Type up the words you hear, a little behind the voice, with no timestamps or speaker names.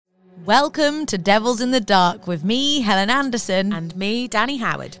Welcome to Devils in the Dark with me, Helen Anderson. And me, Danny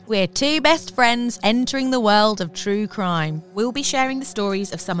Howard. We're two best friends entering the world of true crime. We'll be sharing the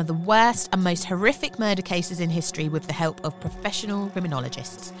stories of some of the worst and most horrific murder cases in history with the help of professional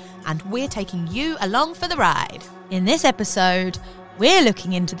criminologists. And we're taking you along for the ride. In this episode, we're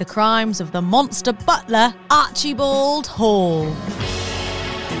looking into the crimes of the monster butler, Archibald Hall.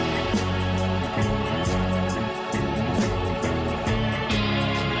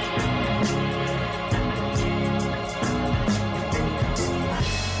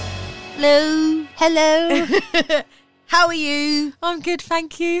 Hello. How are you? I'm good,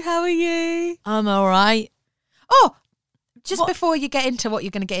 thank you. How are you? I'm all right. Oh, just before you get into what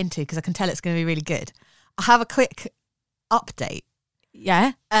you're going to get into, because I can tell it's going to be really good, I have a quick update.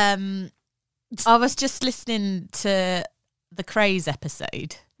 Yeah? I was just listening to the Craze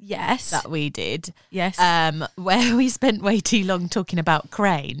episode. Yes. That we did. Yes. Where we spent way too long talking about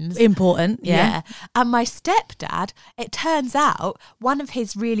cranes. Important, yeah. And my stepdad, it turns out, one of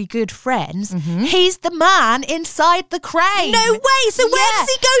his really good friends, he's the man inside the crane. No way! So where does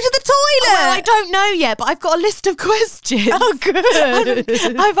he go to the toilet? Well, I don't know yet, but I've got a list of questions. Oh, good.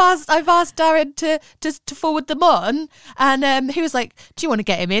 I've asked Darren to forward them on, and he was like, "Do you want to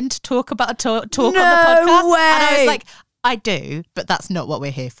get him in to talk about talk on the podcast?" No way. And I was like, I do, but that's not what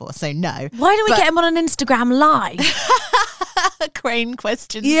we're here for, so no. Why don't we get him on an Instagram live? Crane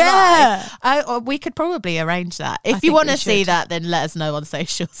questions Yeah. live. We could probably arrange that. If you think want we to see should. that, then let us know on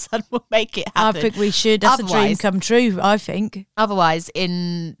socials and we'll make it I happen. think we should. That's a dream Otherwise- come true, I think. Otherwise,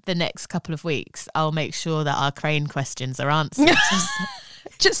 in the next couple of weeks, I'll make sure that our crane questions are answered.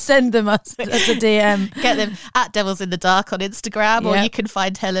 Just send them us as a DM. Get them at Devils in the Dark on Instagram, or Yep. you can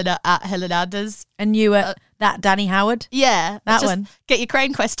find Helen at Helen Anders. And you at that Danny Howard. Yeah, That just one. Get your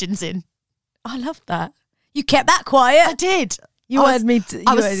crane questions in. I love that. You kept that quiet. I did. You I wanted was- me to. You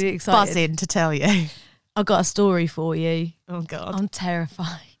I was wanted me excited. buzzing to tell you. I've got a story for you. Oh God. I'm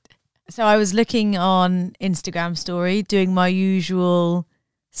terrified. So I was looking on Instagram story, doing my usual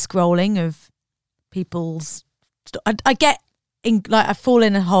scrolling of people's. I get in, like, I fall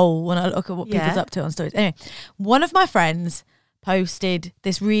in a hole when I look at what people's up to on stories. Anyway, one of my friends posted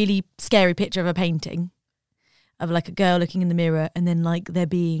this really scary picture of a painting of like a girl looking in the mirror, and then like there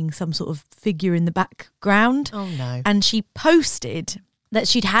being some sort of figure in the background. Oh no. And she posted that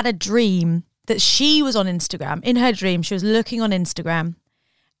she'd had a dream that she was on Instagram. In her dream, she was looking on Instagram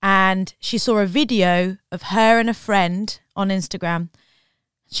and she saw a video of her and a friend on Instagram.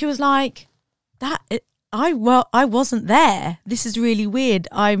 She was like, I wasn't there. This is really weird.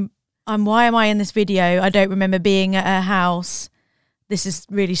 I'm why am I in this video? I don't remember being at her house. This is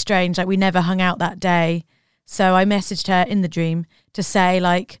really strange. Like, we never hung out that day. So I messaged her in the dream to say,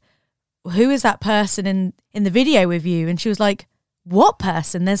 like, who is that person in the video with you? And she was like, what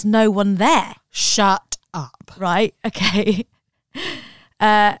person? There's no one there. Shut up. Right? Okay.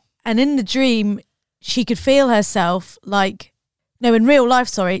 And in the dream, she could feel herself in real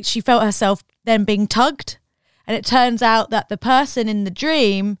life, she felt herself then being tugged. And it turns out that the person in the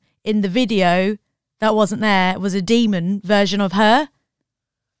dream, in the video, that wasn't there, was a demon version of her.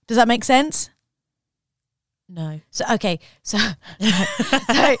 Does that make sense? No. So okay, so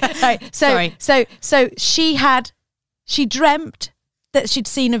Sorry. So she dreamt that she'd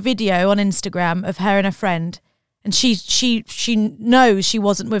seen a video on Instagram of her and a friend, and she knows she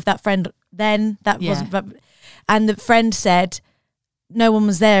wasn't with that friend then. And the friend said, no one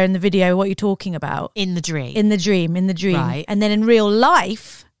was there in the video. What are you talking about? In the dream. In the dream. Right. And then in real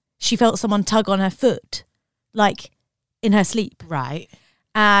life, she felt someone tug on her foot, like in her sleep. Right.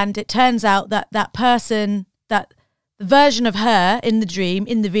 And it turns out that that person, that the version of her in the dream,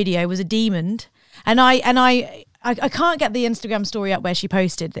 in the video, was a demon. And I can't get the Instagram story up where she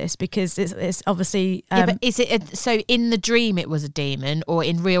posted this because it's obviously... but is it so in the dream it was a demon, or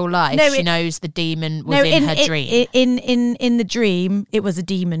in real life she knows the demon was in her dream? In the dream, it was a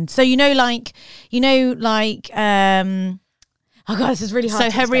demon. So oh God, this is really hard. So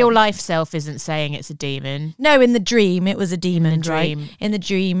to her explain. real life self isn't saying it's a demon. No, in the dream, it was a demon. In the dream. Right? In the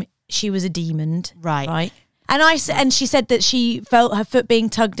dream, she was a demon. Right. Right. And she said that she felt her foot being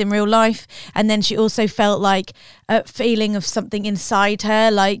tugged in real life, and then she also felt like a feeling of something inside her,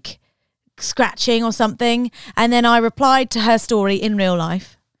 like scratching or something. And then I replied to her story in real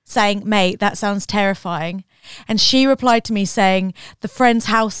life saying, mate, that sounds terrifying. And she replied to me saying, the friend's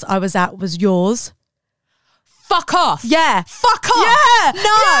house I was at was yours. Fuck off. Yeah. Fuck off. Yeah. No.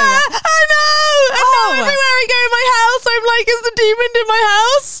 Yeah, I know. And now everywhere I go in my house, I'm like, is the demon in my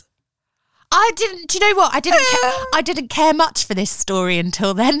house? Do you know what? I didn't care much for this story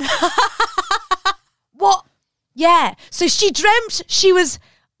until then. What? Yeah. So she dreamt she was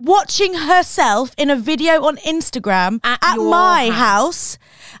watching herself in a video on Instagram at my house.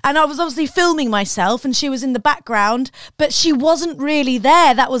 And I was obviously filming myself and she was in the background, but she wasn't really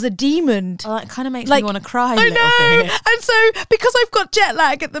there. That was a demon. Oh, that kind of makes me want to cry a little bit. And so because I've got jet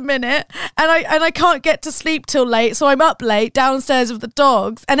lag at the minute and I can't get to sleep till late, so I'm up late downstairs with the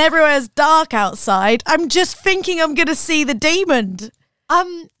dogs and everywhere's dark outside, I'm just thinking I'm going to see the demon.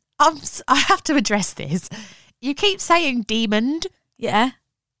 I have to address this. You keep saying demon. Yeah.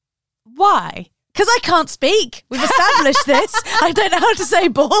 Why? Because I can't speak. We've established this. I don't know how to say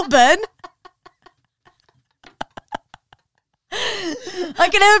bourbon. I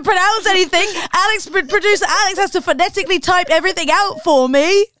can never pronounce anything. Producer Alex has to phonetically type everything out for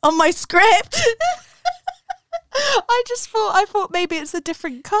me on my script. I thought maybe it's a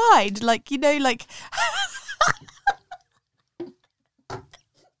different kind. Like, you know, like...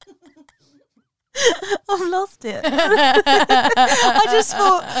 I've lost it. I just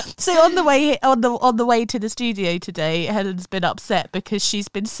thought so on the way to the studio today, Helen's been upset because she's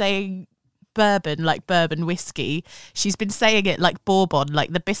been saying bourbon like bourbon whiskey. She's been saying it like bourbon,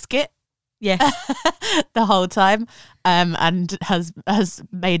 like the biscuit. Yes. The whole time. And has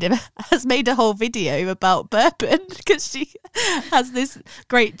made a whole video about bourbon because she has this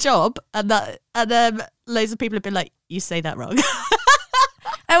great job and loads of people have been like, you say that wrong.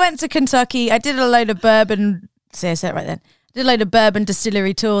 I went to Kentucky. I did a load of bourbon. See, I said it right then. Did a load of bourbon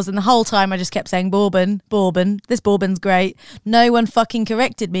distillery tours, and the whole time I just kept saying bourbon. This bourbon's great. No one fucking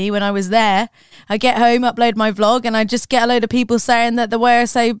corrected me when I was there. I get home, upload my vlog, and I just get a load of people saying that the way I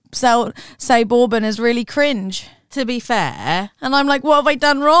say bourbon is really cringe. To be fair, and I'm like, what have I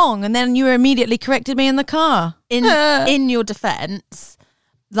done wrong? And then you immediately corrected me in the car. In your defence.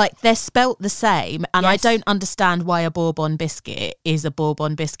 Like, they're spelt the same, and yes. I don't understand why a bourbon biscuit is a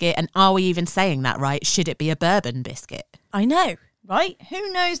bourbon biscuit. And are we even saying that right? Should it be a bourbon biscuit? I know, right?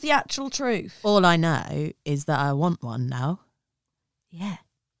 Who knows the actual truth? All I know is that I want one now. Yeah.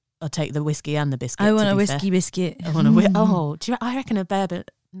 I'll take the whiskey and the biscuit. I want a whiskey biscuit. I want I reckon a bourbon.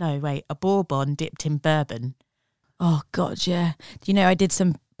 No, wait, a bourbon dipped in bourbon. Oh, God, yeah. Do you know I did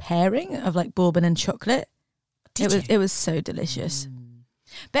some pairing of like bourbon and chocolate? It was so delicious.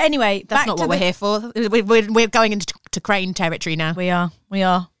 But anyway, that's not what we're here for. We're going into crane territory now. We are.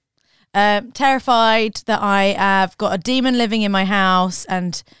 Terrified that I have got a demon living in my house,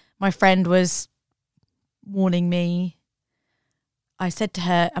 and my friend was warning me. I said to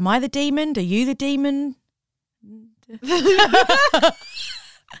her, "Am I the demon? Are you the demon?"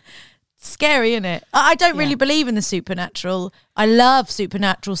 Scary, isn't it? I don't really believe in the supernatural. I love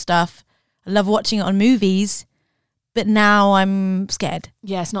supernatural stuff. I love watching it on movies. But now I'm scared.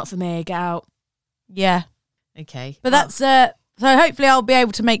 Yeah, it's not for me. Get out. Yeah. Okay. But that's... So hopefully I'll be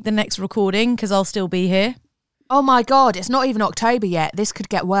able to make the next recording because I'll still be here. Oh my God, it's not even October yet. This could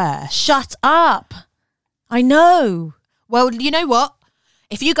get worse. Shut up. I know. Well, you know what?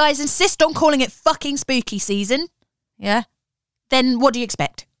 If you guys insist on calling it fucking spooky season... Yeah? Then what do you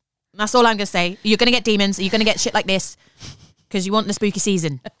expect? That's all I'm going to say. You're going to get demons. You're going to get shit like this because you want the spooky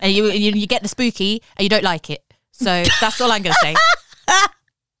season. And you get the spooky and you don't like it. So that's all I'm going to say.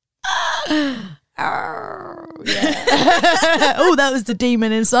 Oh, that was the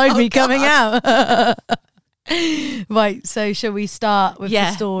demon inside me coming out. Right, so shall we start with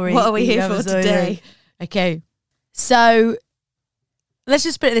the story? What are we here for today? Okay, so let's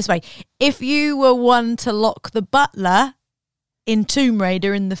just put it this way. If you were one to lock the butler in Tomb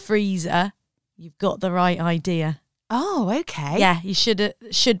Raider in the freezer, you've got the right idea. Oh, okay. Yeah, you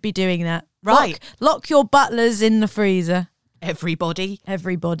should be doing that. Right. Lock your butlers in the freezer. Everybody.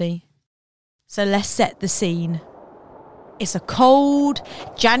 So let's set the scene. It's a cold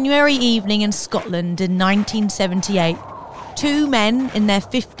January evening in Scotland in 1978. Two men in their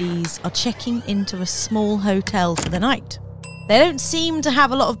 50s are checking into a small hotel for the night. They don't seem to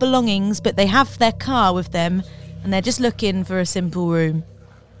have a lot of belongings, but they have their car with them and they're just looking for a simple room.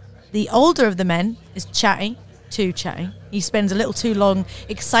 The older of the men is too chatty. He spends a little too long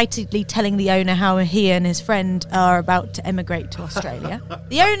excitedly telling the owner how he and his friend are about to emigrate to Australia.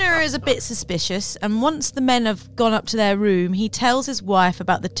 The owner is a bit suspicious, and once the men have gone up to their room, he tells his wife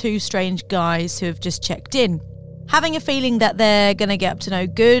about the two strange guys who have just checked in. Having a feeling that they're going to get up to no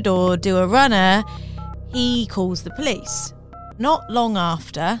good or do a runner, he calls the police. Not long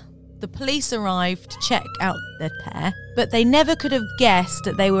after, the police arrive to check out their pair, but they never could have guessed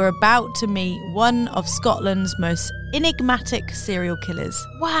that they were about to meet one of Scotland's most enigmatic serial killers.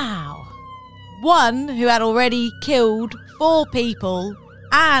 Wow. One who had already killed 4 people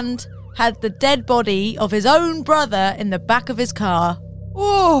and had the dead body of his own brother in the back of his car.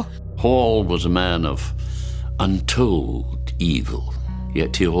 Oh. Hall was a man of untold evil.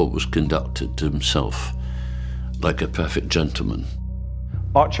 yet he always conducted himself like a perfect gentleman.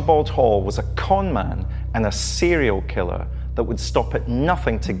 Archibald Hall was a con man and a serial killer that would stop at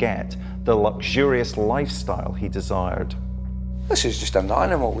nothing to get the luxurious lifestyle he desired. This is just an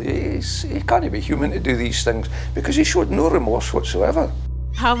animal. He can't be human to do these things because he showed no remorse whatsoever.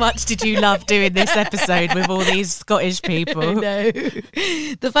 How much did you love doing this episode with all these Scottish people? No.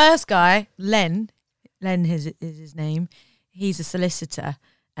 The first guy, Len is his name. He's a solicitor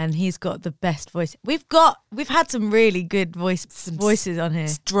and he's got the best voice. We've had some really good voices on here.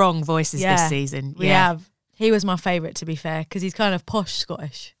 Strong voices this season. We have. He was my favourite, to be fair, because he's kind of posh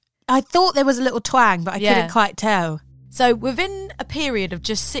Scottish. I thought there was a little twang, but I couldn't quite tell. So within a period of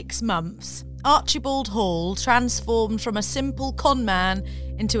just 6 months, Archibald Hall transformed from a simple con man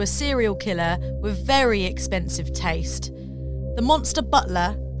into a serial killer with very expensive taste. The monster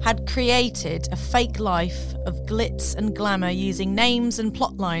Butler had created a fake life of glitz and glamour using names and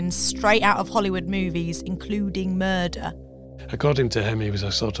plot lines straight out of Hollywood movies, including murder. According to him, he was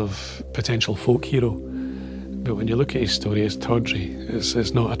a sort of potential folk hero. But when you look at his story, it's tawdry.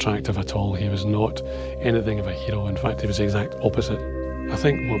 It's not attractive at all. He was not anything of a hero. In fact, he was the exact opposite. I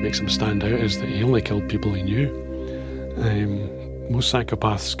think what makes him stand out is that he only killed people he knew. Most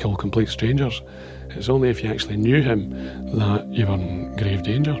psychopaths kill complete strangers. It's only if you actually knew him that you were in grave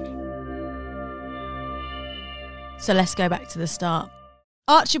danger. So let's go back to the start.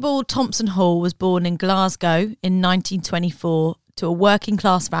 Archibald Thompson Hall was born in Glasgow in 1924 to a working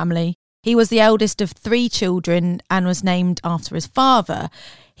class family. He was the eldest of 3 children and was named after his father.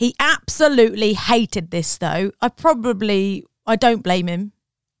 He absolutely hated this, though. I don't blame him.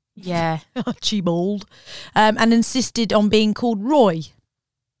 Yeah. Archibald. And insisted on being called Roy.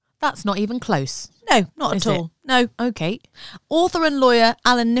 That's not even close. No, not at all. No. Okay. Author and lawyer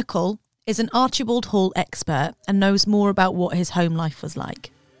Alan Nicol is an Archibald Hall expert and knows more about what his home life was like.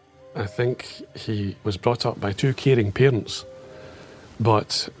 I think he was brought up by 2 caring parents,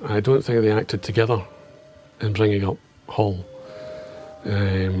 but I don't think they acted together in bringing up Hall.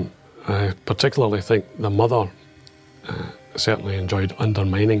 I particularly think the mother certainly enjoyed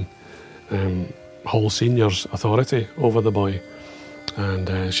undermining Hall Senior's authority over the boy,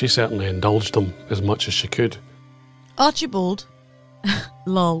 and she certainly indulged him as much as she could. Archibald,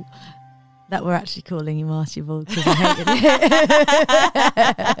 lol, that we're actually calling him Archibald because I hated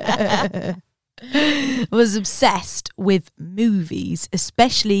it, was obsessed with movies,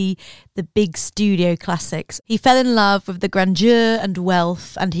 especially the big studio classics. He fell in love with the grandeur and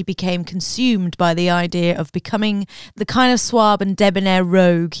wealth, and he became consumed by the idea of becoming the kind of suave and debonair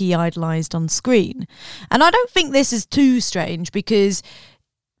rogue he idolised on screen. And I don't think this is too strange because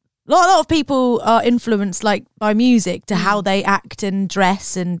a lot of people are influenced by music to how they act and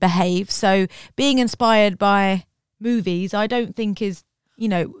dress and behave. So being inspired by movies, I don't think is,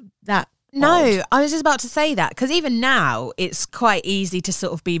 that No, odd. I was just about to say that because even now it's quite easy to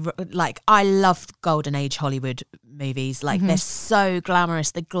sort of be like, I love Golden Age Hollywood movies. Like they're so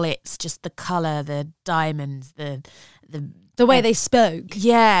glamorous, the glitz, just the colour, the diamonds, the way they spoke.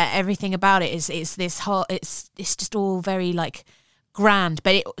 Yeah, everything about it is this whole. It's just all very grand,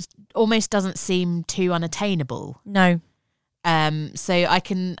 but it almost doesn't seem too unattainable. No. So I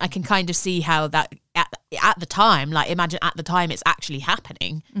can kind of see how that at the time, imagine at the time it's actually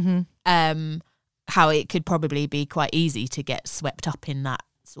happening, how it could probably be quite easy to get swept up in that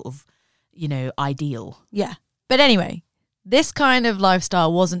sort of, ideal. Yeah. But anyway, this kind of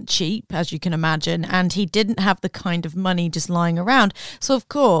lifestyle wasn't cheap, as you can imagine, and he didn't have the kind of money just lying around. So, of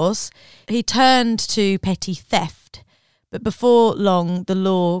course, he turned to petty theft. But before long, the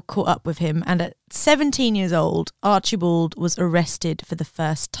law caught up with him, and at 17 years old, Archibald was arrested for the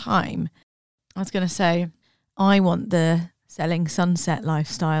first time. I was going to say, I want the Selling Sunset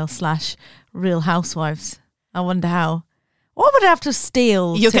lifestyle / Real Housewives. I wonder how. What would I have to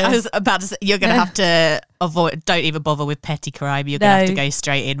steal? I was about to say, you're going to have to avoid, don't even bother with petty crime. You're going to have to go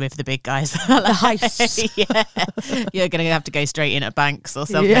straight in with the big guys. The heists. Yeah. You're going to have to go straight in at banks or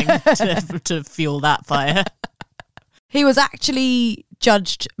something to fuel that fire. He was actually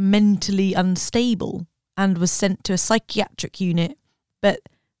judged mentally unstable and was sent to a psychiatric unit, but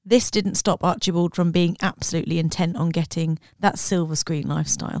this didn't stop Archibald from being absolutely intent on getting that silver screen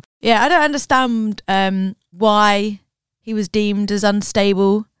lifestyle. Yeah, I don't understand why he was deemed as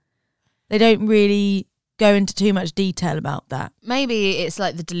unstable. They don't really go into too much detail about that. Maybe it's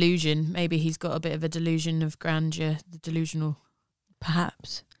like the delusion. Maybe he's got a bit of a delusion of grandeur, the delusional.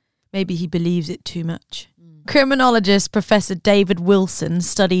 Perhaps. Maybe he believes it too much. Criminologist Professor David Wilson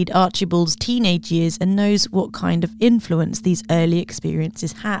studied Archibald's teenage years and knows what kind of influence these early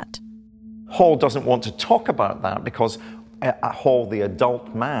experiences had. Hall doesn't want to talk about that because Hall, the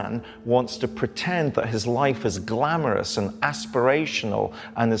adult man, wants to pretend that his life is glamorous and aspirational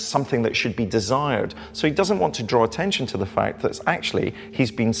and is something that should be desired. So he doesn't want to draw attention to the fact that actually he's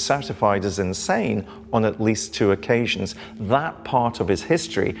been certified as insane on at least 2 occasions. That part of his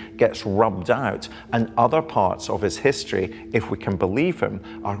history gets rubbed out, and other parts of his history, if we can believe him,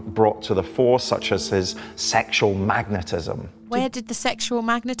 are brought to the fore, such as his sexual magnetism. Where did the sexual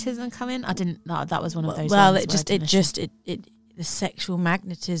magnetism come in? I didn't know. That was one of those. Well, ones the sexual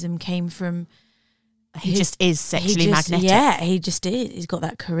magnetism came from. He just is sexually magnetic. Yeah, he just is. He's got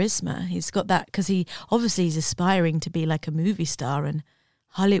that charisma. He's got that because he's aspiring to be like a movie star in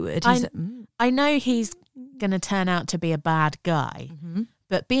Hollywood. I know he's going to turn out to be a bad guy,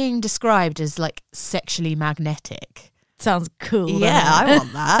 but being described as like sexually magnetic. Sounds cool. Yeah, I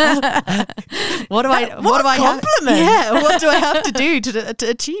want that. What do I compliment. What do I have to do to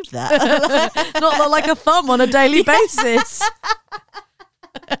achieve that? Not like a thumb on a daily basis.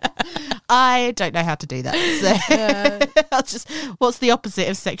 I don't know how to do that. So that's just, what's the opposite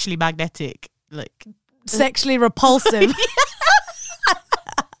of sexually magnetic? Like sexually repulsive.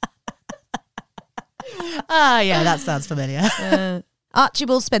 Yeah, that sounds familiar.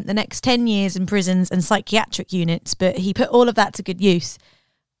 Archibald spent the next 10 years in prisons and psychiatric units, but he put all of that to good use.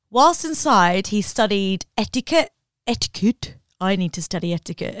 Whilst inside, he studied etiquette. I need to study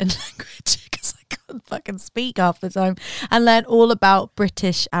etiquette and language because I can't fucking speak half the time. And learned all about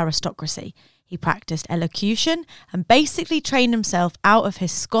British aristocracy. He practiced elocution and basically trained himself out of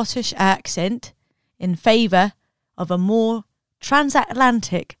his Scottish accent in favour of a more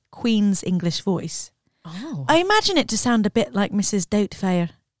transatlantic Queen's English voice. Oh. I imagine it to sound a bit like Mrs. Doubtfire.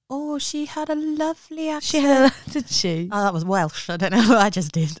 Oh, she had a lovely accent. She had did she? Oh, that was Welsh. I don't know what I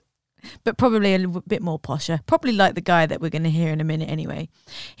just did. But probably a little bit more posher. Probably like the guy that we're going to hear in a minute anyway.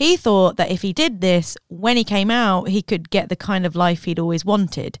 He thought that if he did this, when he came out, he could get the kind of life he'd always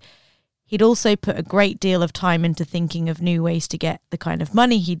wanted. He'd also put a great deal of time into thinking of new ways to get the kind of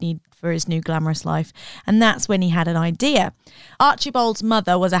money he'd need for his new glamorous life. And that's when he had an idea. Archibald's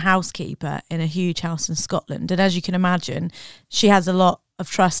mother was a housekeeper in a huge house in Scotland. And as you can imagine, she has a lot of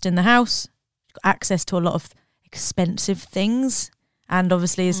trust in the house, access to a lot of expensive things, and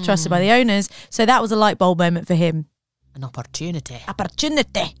obviously is trusted by the owners. So that was a light bulb moment for him. An opportunity.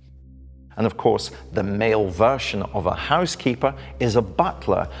 Opportunity. And of course, the male version of a housekeeper is a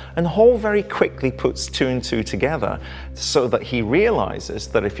butler. And Hall very quickly puts 2 and 2 together so that he realizes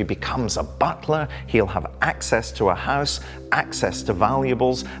that if he becomes a butler, he'll have access to a house, access to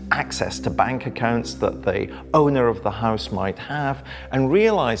valuables, access to bank accounts that the owner of the house might have, and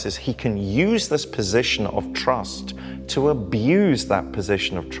realizes he can use this position of trust to abuse that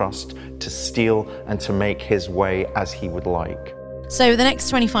position of trust to steal and to make his way as he would like. So for the next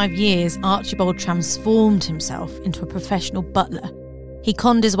 25 years, Archibald transformed himself into a professional butler. He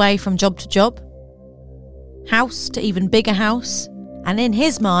conned his way from job to job, house to even bigger house, and in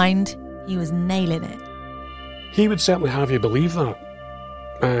his mind, he was nailing it. He would certainly have you believe that.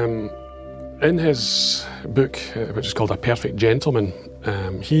 In his book, which is called A Perfect Gentleman,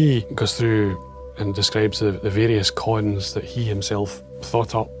 he goes through and describes the various cons that he himself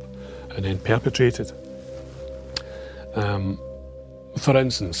thought up and then perpetrated. For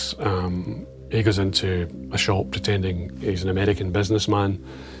instance, he goes into a shop pretending he's an American businessman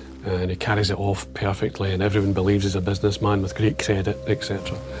and he carries it off perfectly and everyone believes he's a businessman with great credit,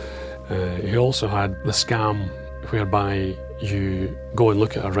 etc. He also had the scam whereby you go and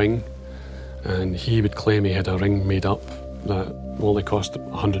look at a ring and he would claim he had a ring made up that only cost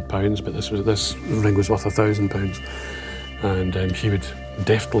 £100, but this ring was worth £1,000, and he would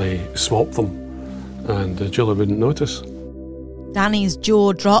deftly swap them and the jeweller wouldn't notice. Danny's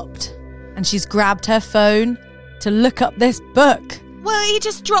jaw dropped and she's grabbed her phone to look up this book. Well, he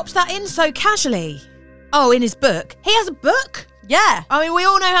just dropped that in so casually. Oh, in his book? He has a book? Yeah. I mean, we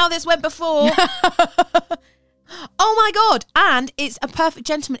all know how this went before. Oh my God. And it's A Perfect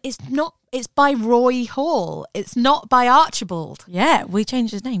Gentleman. It's by Roy Hall. It's not by Archibald. Yeah, we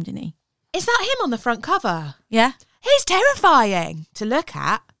changed his name, didn't he? Is that him on the front cover? Yeah. He's terrifying to look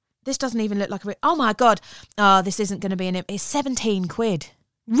at. This doesn't even look like a... Oh my God. Oh, this isn't going to be in it. It's 17 quid.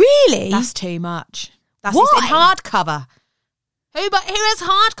 Really? That's too much. That's Why? in hardcover. Who has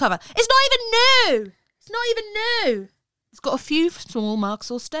hardcover? It's not even new. It's not even new. It's got a few small marks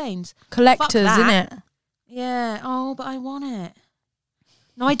or stains. Collectors, Fuck isn't that. it? Yeah. Oh, but I want it.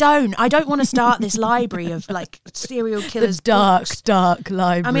 No, I don't. I don't want to start this library of like serial killers. The dark, books. dark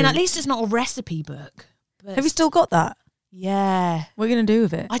library. I mean, at least it's not a recipe book. But Have you still got that? Yeah. What are you going to do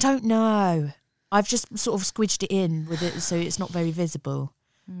with it? I don't know. I've just sort of squidged it in with it so it's not very visible.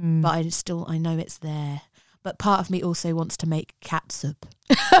 But I know it's there. but part of me also wants to make catsup.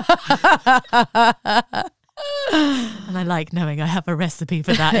 And I like knowing I have a recipe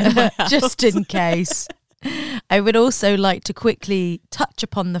for that in my house. Just in case. I would also like to quickly touch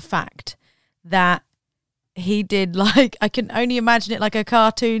upon the fact that he did, like, I can only imagine it like a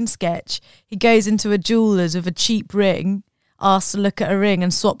cartoon sketch. He goes into a jeweller's with a cheap ring, asks to look at a ring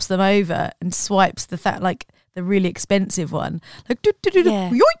and swaps them over and swipes the really expensive one. Like, Yeah.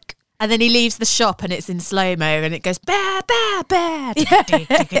 yoink. And then he leaves the shop and it's in slow-mo and it goes, bah, bah, bah.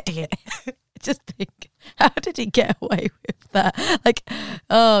 Just think, how did he get away with that? Like,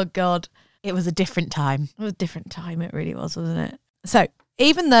 oh God. It was a different time. It was a different time, it really was, wasn't it? So,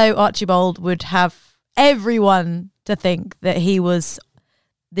 even though Archibald would have everyone to think that he was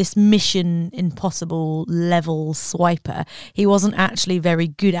this Mission Impossible level swiper, he wasn't actually very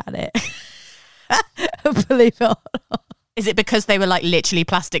good at it. Believe it or not. Is it because they were like literally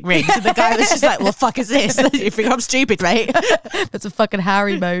plastic rings? And the guy was just like, "What the fuck is this? You think I'm stupid, right?" That's a fucking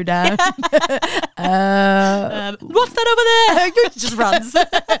Haribo down. What's that over there? He just runs.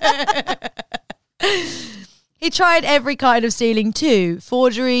 He tried every kind of stealing too.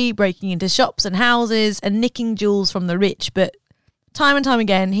 Forgery, breaking into shops and houses, and nicking jewels from the rich. But time and time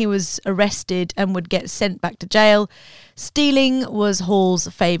again, he was arrested and would get sent back to jail. Stealing was Hall's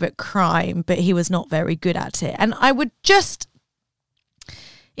favourite crime, but he was not very good at it. And I would just,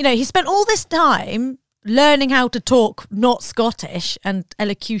 he spent all this time learning how to talk not Scottish and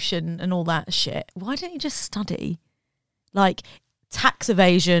elocution and all that shit. Why don't you just study, like, tax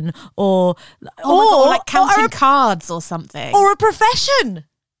evasion or like counting cards or something? Or a profession.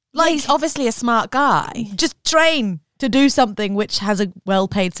 Like, he's obviously a smart guy. Just train to do something which has a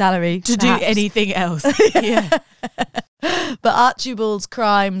well-paid salary. To perhaps. do anything else. Yeah. But Archibald's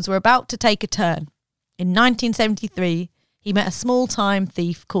crimes were about to take a turn. In 1973, he met a small-time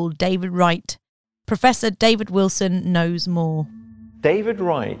thief called David Wright. Professor David Wilson knows more. David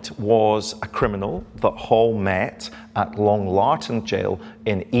Wright was a criminal that Hall met at Long Larton Jail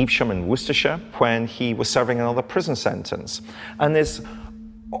in Evesham in Worcestershire when he was serving another prison sentence. And as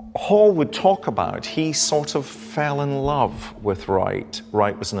Hall would talk about, he sort of fell in love with Wright.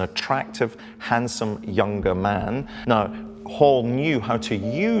 Wright was an attractive, handsome, younger man. Now, Hall knew how to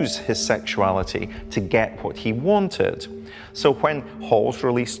use his sexuality to get what he wanted. So when Hall's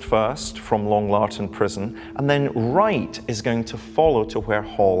released first from Long Larton prison, and then Wright is going to follow to where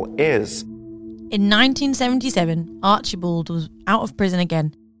Hall is. In 1977, Archibald was out of prison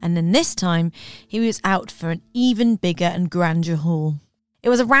again, and then this time he was out for an even bigger and grander haul. It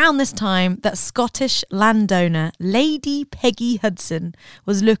was around this time that Scottish landowner Lady Peggy Hudson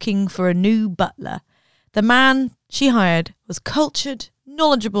was looking for a new butler. The man she hired was cultured,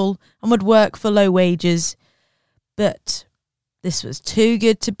 knowledgeable, and would work for low wages. But this was too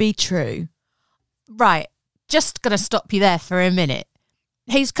good to be true. Right, just going to stop you there for a minute.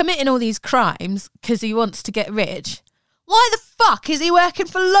 He's committing all these crimes because he wants to get rich. Why the fuck is he working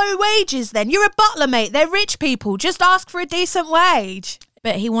for low wages then? You're a butler, mate. They're rich people. Just ask for a decent wage.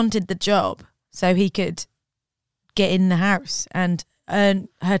 But he wanted the job so he could get in the house and earn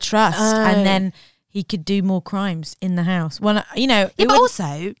her trust, and then he could do more crimes in the house. Well, but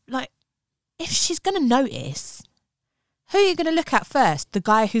also, like, if she's going to notice, who are you going to look at first? The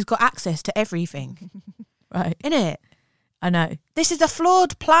guy who's got access to everything. Right. Innit? I know. This is a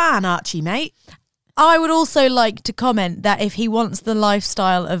flawed plan, Archie, mate. I would also like to comment that if he wants the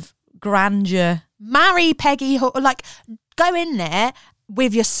lifestyle of grandeur, marry Peggy, like, go in there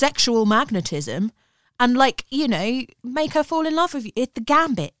with your sexual magnetism and, like, make her fall in love with you. It's the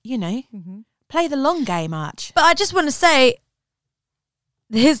gambit, Play the long game, Arch. But I just want to say,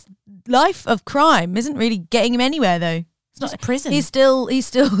 his life of crime isn't really getting him anywhere, though. It's not prison. He's still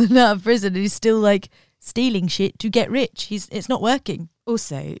out of prison. He's still, like, stealing shit to get rich. It's not working.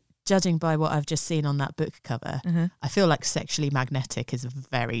 Also, judging by what I've just seen on that book cover, I feel like sexually magnetic is a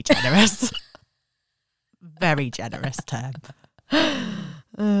very generous, very generous term.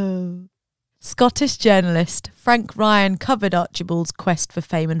 Scottish journalist Frank Ryan covered Archibald's quest for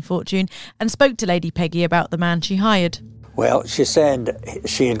fame and fortune and spoke to Lady Peggy about the man she hired. Well, she said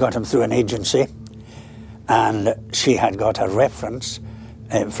she had got him through an agency and she had got a reference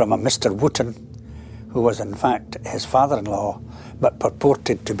from a Mr. Wooten, who was in fact his father-in-law, but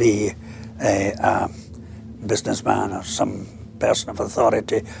purported to be a businessman or some person of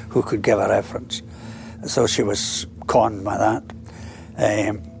authority who could give a reference. So she was conned by that.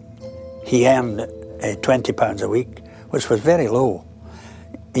 He earned £20 a week, which was very low,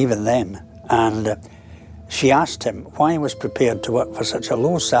 even then. And she asked him why he was prepared to work for such a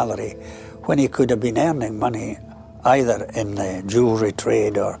low salary when he could have been earning money either in the jewellery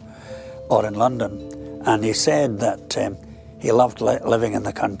trade or in London. And he said that he loved living in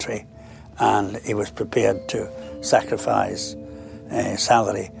the country, and he was prepared to sacrifice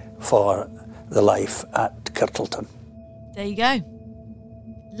salary for the life at Kirtleton. There you go.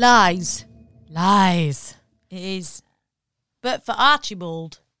 Lies. Lies. It is. But for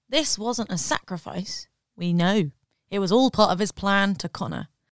Archibald, this wasn't a sacrifice. We know. It was all part of his plan to Connor.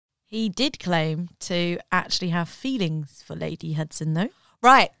 He did claim to actually have feelings for Lady Hudson, though.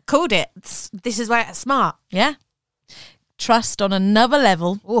 Right, called it. This is why it's smart. Yeah. Trust on another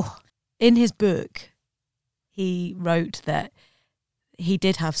level. Oh, In his book, he wrote that he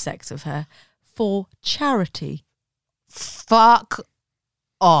did have sex with her for charity. fuck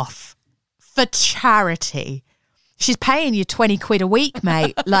off. For charity. She's paying you 20 quid a week,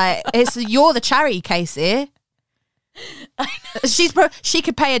 mate. Like, you're the charity case here. She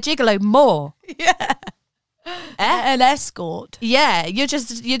could pay a gigolo more. Yeah. An escort. Yeah, you're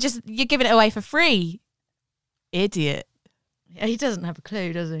giving it away for free. Idiot. Yeah, he doesn't have a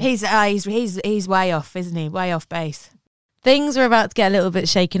clue, does he? He's way off, isn't he? Way off base. Things were about to get a little bit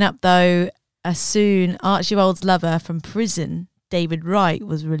shaken up, though, as soon Archibald's lover from prison, David Wright,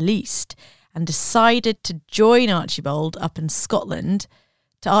 was released and decided to join Archibald up in Scotland.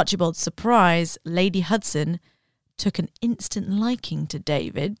 To Archibald's surprise, Lady Hudson took an instant liking to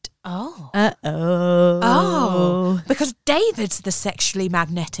David. Oh. Oh, because David's the sexually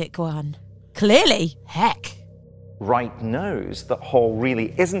magnetic one. clearly. Heck. Wright knows that Hall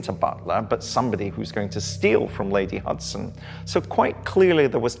really isn't a butler, but somebody who's going to steal from Lady Hudson. So quite clearly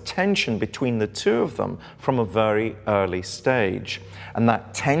there was tension between the two of them from a very early stage. And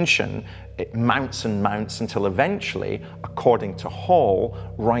that tension, it mounts and mounts until eventually, according to Hall,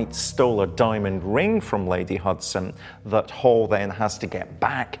 Wright stole a diamond ring from Lady Hudson that Hall then has to get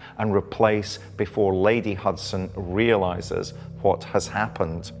back and replace before Lady Hudson realizes what has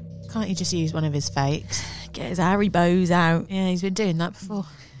happened. Can't you just use one of his fakes? Get his Harry bows out. Yeah, he's been doing that before.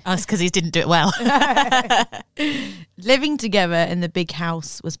 Oh, it's because he didn't do it well. Living together in the big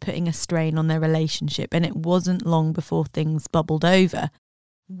house was putting a strain on their relationship, and it wasn't long before things bubbled over.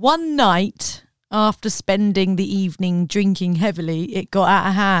 One night, after spending the evening drinking heavily, it got out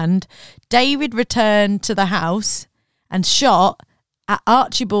of hand. David returned to the house and shot at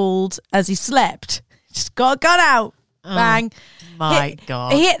Archibald as he slept. Just got a gun out. Bang. My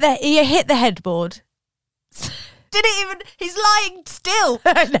God. He hit the headboard. Did it even... He's lying still.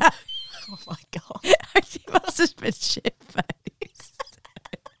 No. Oh, my God. He must have been shit-faced.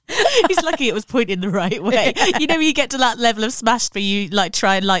 He's lucky it was pointing the right way. You know, when you get to that level of smashed where you like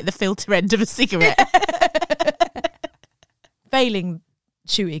try and light the filter end of a cigarette. Failing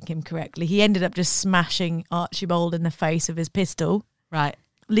shooting him correctly, he ended up just smashing Archibald in the face with his pistol. Right.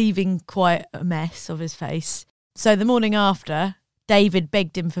 Leaving quite a mess of his face. So the morning after, David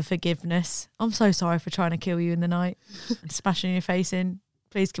begged him for forgiveness. I'm so sorry for trying to kill you in the night and smashing your face in.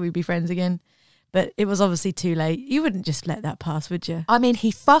 Please, can we be friends again? But it was obviously too late. You wouldn't just let that pass, would you? I mean, he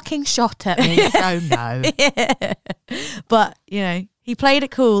fucking shot at me, so no. Yeah. But, you know, he played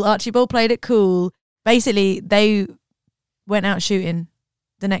it cool. Archibald played it cool. Basically, they went out shooting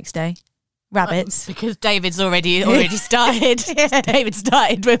the next day. Rabbits. Because David's already started. Yeah. David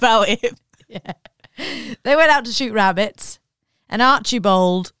started without him. Yeah. They went out to shoot rabbits, and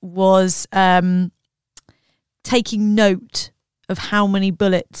Archibald was taking note of how many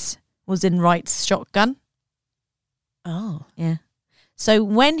bullets was in Wright's shotgun. Oh. Yeah. So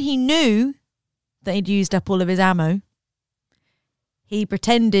when he knew that he'd used up all of his ammo, he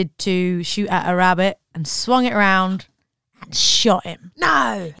pretended to shoot at a rabbit and swung it around and shot him.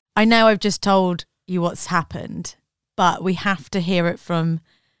 No. I know I've just told you what's happened, but we have to hear it from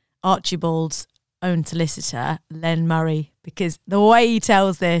Archibald's own solicitor, Len Murray, because the way he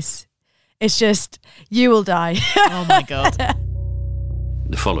tells this, it's just, you will die. Oh my God.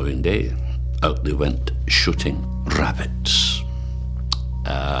 The following day, out they went shooting rabbits.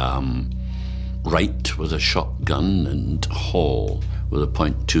 Wright with a shotgun and Hall with a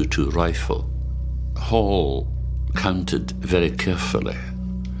 .22 rifle. Hall counted very carefully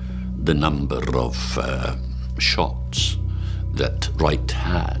the number of shots that Wright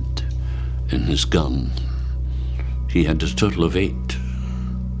had in his gun. He had a total of 8.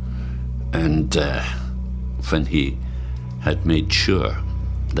 And when he had made sure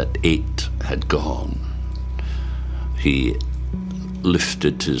that 8 had gone, he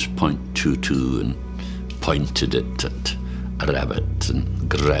lifted his .22 and pointed it at a rabbit and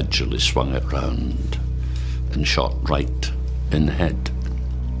gradually swung it round and shot Wright in the head.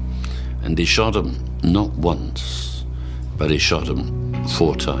 And he shot him not once, but he shot him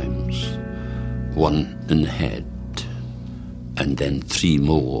 4 times. 1 in the head, and then 3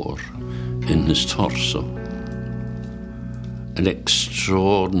 more in his torso. An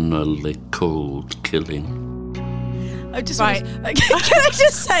extraordinarily cold killing. I just Right. can I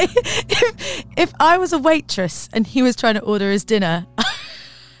just say, if I was a waitress and he was trying to order his dinner,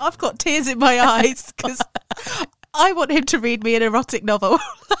 I've got tears in my eyes because I want him to read me an erotic novel.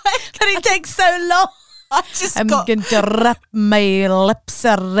 and it takes so long. I'm got... going to wrap my lips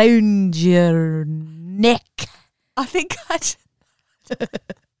around your neck. I think I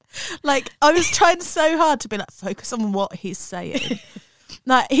was trying so hard to be like, focus on what he's saying.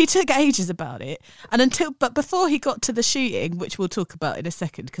 Like, he took ages about it, but before he got to the shooting, which we'll talk about in a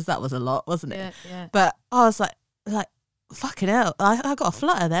second, because that was a lot, wasn't it? Yeah. But I was like, fucking hell, I got a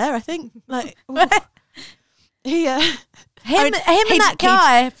flutter there. I think, like, he, Him and that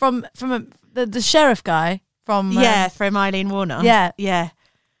guy from the sheriff guy from from Eileen Warner. Yeah.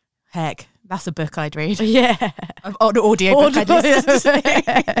 Heck, that's a book I'd read. Yeah. An audio book I'd listen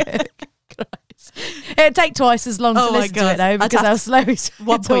to. It'd take twice as long to listen to it though, because how slow he's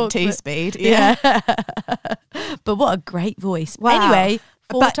 1.2 speed. Yeah. But what a great voice. Wow. Anyway,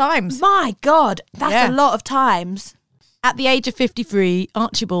 4 times. My God, that's a lot of times. At the age of 53,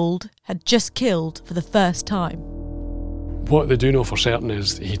 Archibald had just killed for the first time. What they do know for certain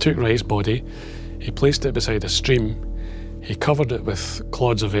is he took Wright's body, he placed it beside a stream, he covered it with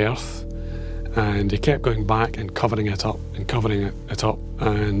clods of earth, and he kept going back and covering it up and covering it up,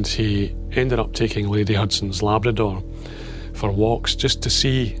 and he ended up taking Lady Hudson's Labrador for walks just to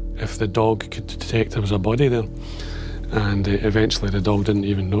see if the dog could detect there was a body there, and eventually the dog didn't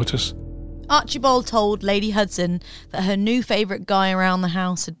even notice. Archibald told Lady Hudson that her new favourite guy around the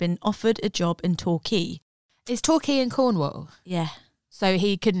house had been offered a job in Torquay. Is Torquay in Cornwall? Yeah. So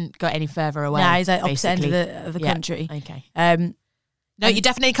he couldn't go any further away. No, he's at opposite end of the country. Okay. No, you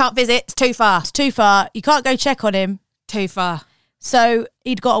definitely can't visit. It's too far. It's too far. You can't go check on him. Too far. So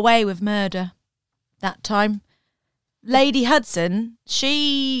he'd got away with murder that time. Lady Hudson,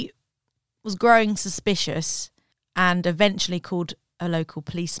 she was growing suspicious and eventually called a local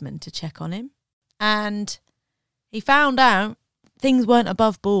policeman to check on him. And he found out things weren't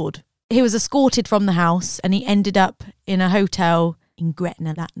above board. He was escorted from the house and he ended up in a hotel in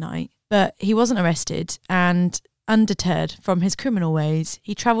Gretna that night. But he wasn't arrested, and undeterred from his criminal ways,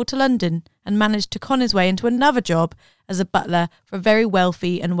 he travelled to London and managed to con his way into another job as a butler for a very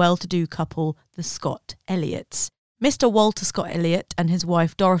wealthy and well-to-do couple, the Scott Elliots. Mr. Walter Scott Elliot and his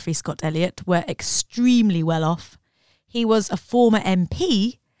wife Dorothy Scott Elliot were extremely well off. He was a former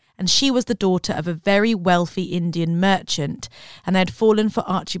MP and she was the daughter of a very wealthy Indian merchant, and they had fallen for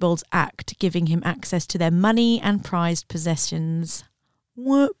Archibald's act, giving him access to their money and prized possessions.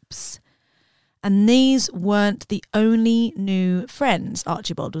 Whoops. And these weren't the only new friends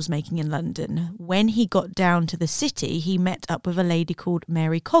Archibald was making in London. When he got down to the city, he met up with a lady called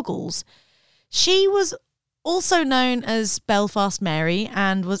Mary Coggles. She was also known as Belfast Mary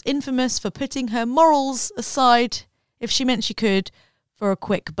and was infamous for putting her morals aside if she meant she could for a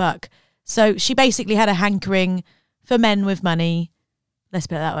quick buck. So she basically had a hankering for men with money. Let's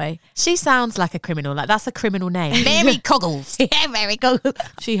put it that way. She sounds like a criminal. Like, that's a criminal name. Mary Coggles. Yeah, Mary Coggles.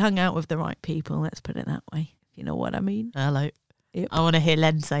 She hung out with the right people. Let's put it that way. If you know what I mean. Hello. Yep. I want to hear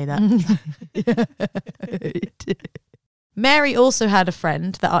Len say that. Mary also had a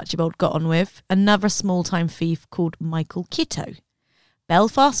friend that Archibald got on with, another small-time thief called Michael Kitto.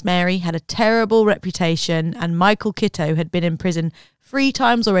 Belfast Mary had a terrible reputation, and Michael Kitto had been in prison 3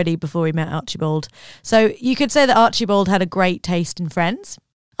 times already before he met Archibald. So you could say that Archibald had a great taste in friends.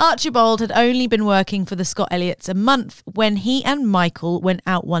 Archibald had only been working for the Scott Elliots a month when he and Michael went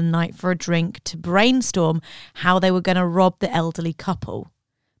out one night for a drink to brainstorm how they were going to rob the elderly couple.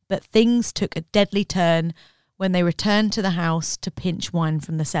 But things took a deadly turn when they returned to the house to pinch wine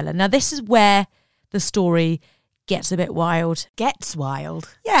from the cellar. Now, this is where the story gets a bit wild. Gets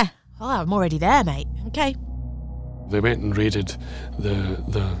wild? Yeah. Oh, I'm already there, mate. Okay. They went and raided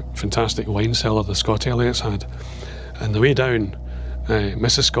the fantastic wine cellar the Scott Elliots had. And the way down,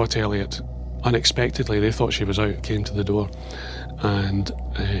 Mrs. Scott Elliot, unexpectedly, they thought she was out, came to the door, and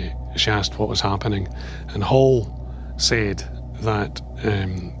she asked what was happening. And Hall said that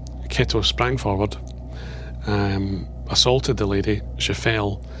Kitto sprang forward, assaulted the lady, she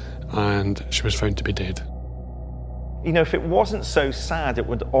fell, and she was found to be dead. You know, if it wasn't so sad, it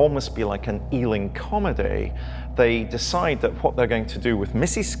would almost be like an Ealing comedy. They decide that what they're going to do with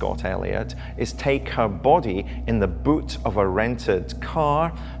Mrs. Scott Elliot is take her body in the boot of a rented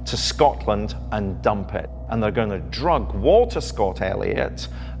car to Scotland and dump it. and they're going to drug Walter Scott Elliot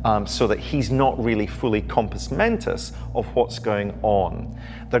so that he's not really fully compos mentis of what's going on.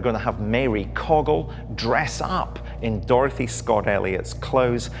 They're going to have Mary Coggle dress up in Dorothy Scott Elliot's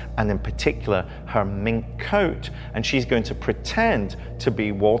clothes, and in particular her mink coat, and she's going to pretend to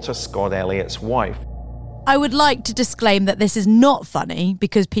be Walter Scott Elliot's wife. I would like to disclaim that this is not funny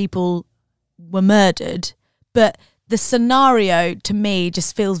because people were murdered, but the scenario to me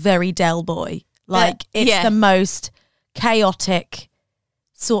just feels very Del Boy. Like it's the most chaotic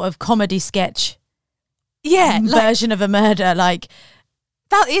sort of comedy sketch version of a murder. Like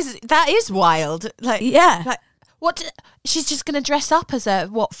that is wild. Like what? She's just going to dress up as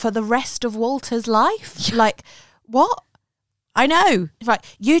for the rest of Walter's life? Like what? I know. Right,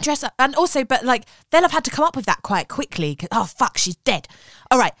 you dress up. And also, but like, they'll have had to come up with that quite quickly. Oh, fuck, she's dead.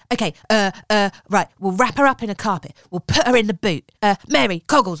 All right, okay, right, we'll wrap her up in a carpet. We'll put her in the boot. Mary,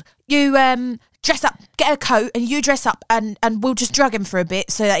 Coggles, you dress up, get a coat, and you dress up, and we'll just drug him for a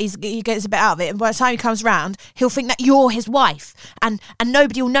bit so that he gets a bit out of it. And by the time he comes round, he'll think that you're his wife, and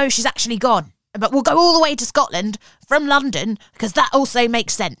nobody will know she's actually gone. But we'll go all the way to Scotland from London, because that also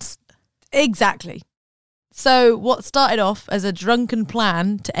makes sense. Exactly. So what started off as a drunken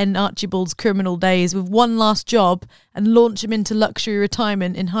plan to end Archibald's criminal days with one last job and launch him into luxury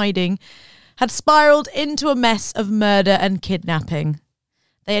retirement in hiding had spiralled into a mess of murder and kidnapping.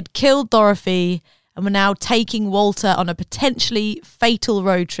 They had killed Dorothy and were now taking Walter on a potentially fatal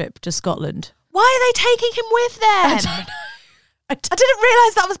road trip to Scotland. Why are they taking him with them? I don't know. I didn't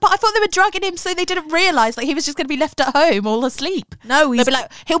realise that was part. I thought they were drugging him so they didn't realise like he was just going to be left at home all asleep. No, they'll be like,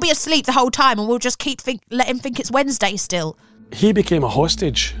 he'll be asleep the whole time and we'll just let him think it's Wednesday still. He became a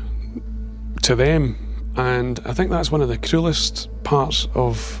hostage to them, and I think that's one of the cruelest parts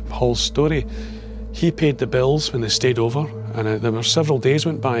of Hall's story. He paid the bills when they stayed over, and there were several days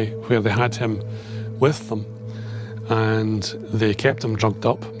went by where they had him with them, and they kept him drugged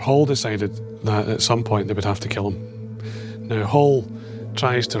up. Hall decided that at some point they would have to kill him. Now, Hall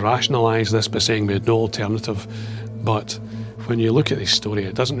tries to rationalise this by saying we had no alternative, but when you look at this story,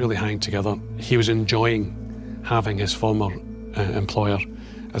 it doesn't really hang together. He was enjoying having his former employer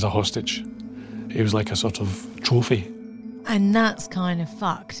as a hostage. He was like a sort of trophy. And that's kind of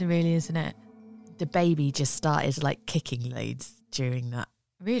fucked, really, isn't it? The baby just started like kicking loads during that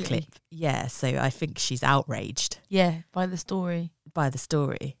Really? clip. Yeah, so I think she's outraged. Yeah, by the story.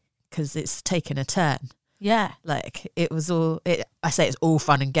 Because it's taken a turn. Yeah. Like, it was all... I say it's all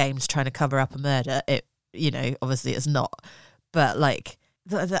fun and games trying to cover up a murder. Obviously it's not. But, like...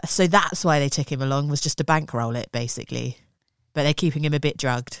 So that's why they took him along, was just to bankroll it, basically. But they're keeping him a bit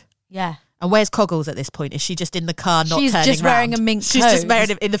drugged. Yeah. And where's Coggles at this point? Is she just in the car, not She's turning just wearing round? a mink She's coat. just wearing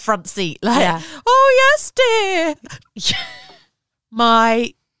him in the front seat. Like, Yeah. oh, yes, dear.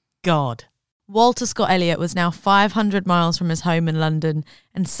 My God. Walter Scott Elliot was now 500 miles from his home in London,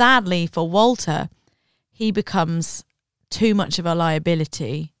 and sadly for Walter, he becomes too much of a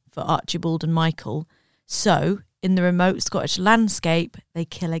liability for Archibald and Michael. So, in the remote Scottish landscape, they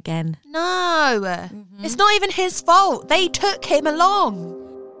kill again. No, It's not even his fault. They took him along.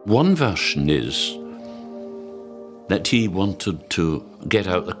 One version is that he wanted to get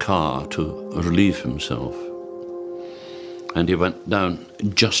out the car to relieve himself. And he went down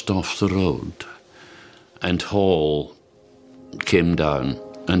just off the road. And Hall came down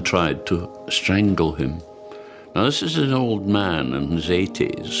and tried to strangle him. Now, this is an old man in his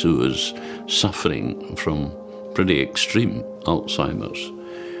 80s who was suffering from pretty extreme Alzheimer's.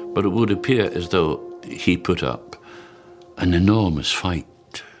 But it would appear as though he put up an enormous fight.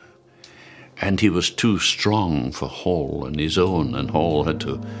 And he was too strong for Hall on his own, and Hall had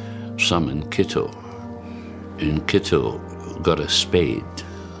to summon Kitto. And Kitto got a spade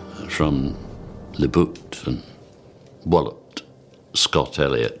from the boot and walloped Scott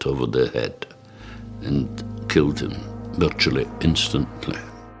Elliot over the head and killed him virtually instantly.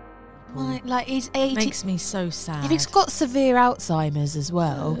 Like he's 80. Makes me so sad. If he's got severe Alzheimer's as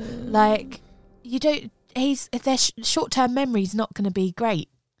well, like their short-term memory's not going to be great.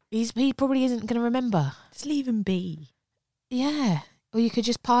 He probably isn't going to remember. Just leave him be. Yeah. Or you could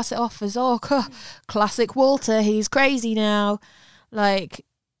just pass it off as, classic Walter, he's crazy now. Like,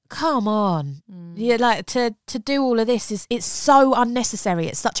 come on. Yeah, like to do all of this it's so unnecessary.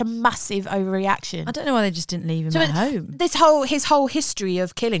 It's such a massive overreaction. I don't know why they just didn't leave him at home. His whole history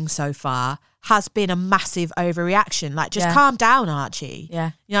of killing so far has been a massive overreaction. Like, just calm down, Archie.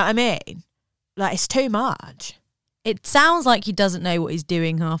 Yeah. You know what I mean? Like, it's too much. It sounds like he doesn't know what he's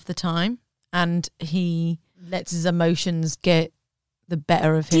doing half the time, and he lets his emotions get the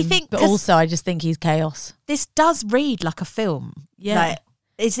better of him. Do you think? But also, I just think he's chaos. This does read like a film. Yeah. Like,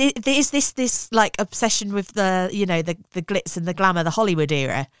 Is this like obsession with the glitz and the glamour, the Hollywood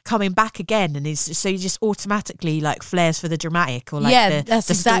era coming back again, and so he just automatically like flares for the dramatic or like that's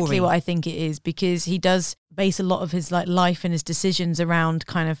exactly story. what I think it is, because he does base a lot of his like life and his decisions around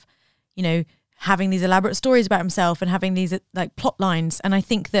kind of, having these elaborate stories about himself and having these like plot lines. And I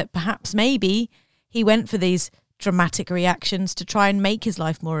think that perhaps maybe he went for these dramatic reactions to try and make his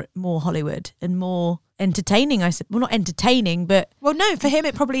life more Hollywood and more entertaining. I said, well, not entertaining, but no, for him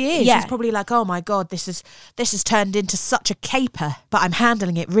it probably is. Yeah. He's probably like, oh my God, this has turned into such a caper, but I'm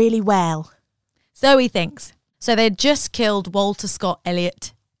handling it really well. So he thinks. So they had just killed Walter Scott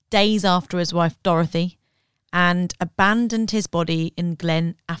Elliot days after his wife Dorothy, and abandoned his body in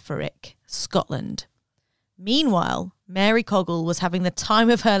Glen Affric, Scotland. Meanwhile, Mary Coggle was having the time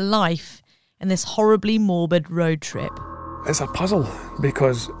of her life in this horribly morbid road trip. It's a puzzle,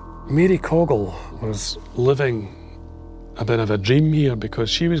 because Mary Coggle was living a bit of a dream here, because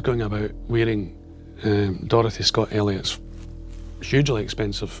she was going about wearing Dorothy Scott Elliott's hugely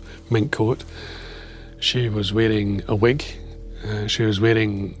expensive mink coat. She was wearing a wig. She was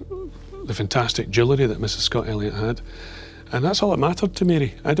wearing the fantastic jewellery that Mrs. Scott Elliott had. And that's all that mattered to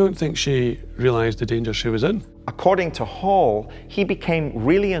Mary. I don't think she realised the danger she was in. According to Hall, he became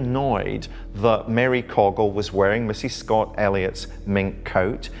really annoyed that Mary Coggle was wearing Mrs. Scott Elliott's mink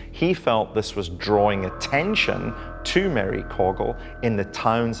coat. He felt this was drawing attention to Mary Coggle in the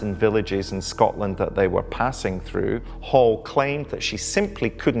towns and villages in Scotland that they were passing through. Hall claimed that she simply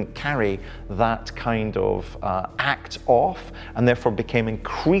couldn't carry that kind of act off, and therefore became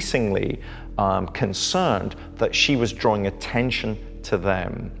increasingly concerned that she was drawing attention to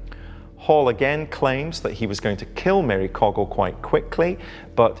them. Hall again claims that he was going to kill Mary Coggle quite quickly,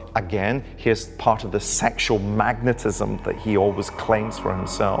 but again, here's part of the sexual magnetism that he always claims for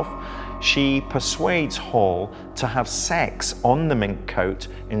himself. She persuades Hall to have sex on the mink coat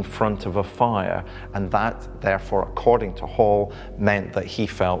in front of a fire, and that, therefore, according to Hall, meant that he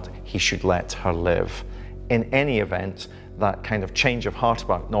felt he should let her live. In any event, that kind of change of heart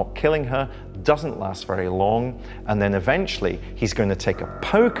about not killing her doesn't last very long, and then eventually he's going to take a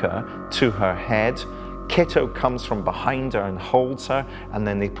poker to her head. Kitto comes from behind her and holds her, and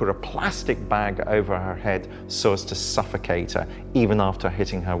then they put a plastic bag over her head so as to suffocate her, even after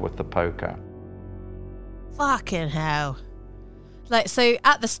hitting her with the poker. Fucking hell. Like, so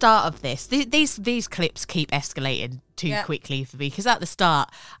at the start of this, these clips keep escalating too quickly for me, because at the start,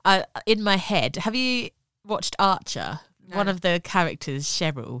 in my head, have you watched Archer? No. One of the characters,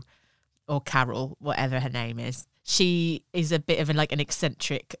 Cheryl, or Carol, whatever her name is, she is a bit of an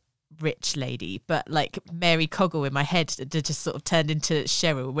eccentric rich lady, but like Mary Coggle in my head just sort of turned into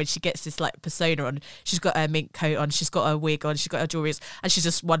Cheryl when she gets this like persona on. She's got her mink coat on, she's got her wig on, she's got her jewelry, and she's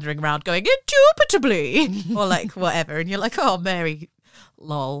just wandering around going indubitably or like whatever, and you're like, oh, Mary,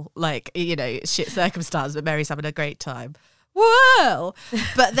 lol, like, shit circumstance, but Mary's having a great time. Well,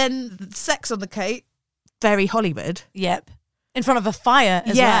 but then sex on the coat, very Hollywood. Yep. In front of a fire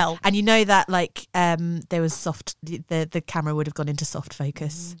as well. And that there was the camera would have gone into soft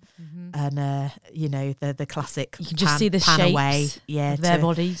focus. Mm-hmm. And the classic, you can just see the shapes away, of their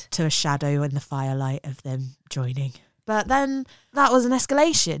bodies to a shadow in the firelight of them joining. But then that was an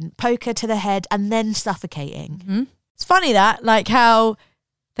escalation, poker to the head and then suffocating. Mm-hmm. It's funny that, like, how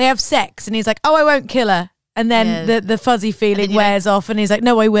they have sex and he's like, oh, I won't kill her. And then the fuzzy feeling wears off and he's like,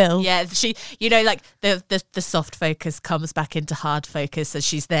 no, I will. Yeah, she, like the soft focus comes back into hard focus as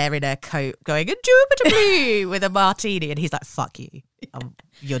she's there in her coat going, indubitably, with a martini. And he's like, fuck you.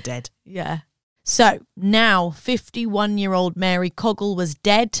 You're dead. Yeah. So now 51-year-old Mary Coggle was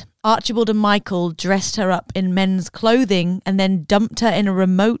dead. Archibald and Michael dressed her up in men's clothing and then dumped her in a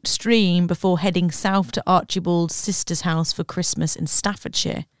remote stream before heading south to Archibald's sister's house for Christmas in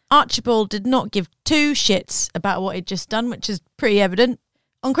Staffordshire. Archibald did not give two shits about what he'd just done, which is pretty evident.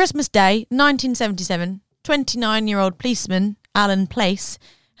 On Christmas Day, 1977, 29-year-old policeman Alan Place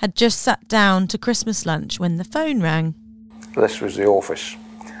had just sat down to Christmas lunch when the phone rang. This was the office.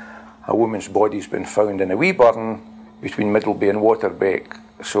 A woman's body's been found in a wee burn between Middleby and Waterbeck,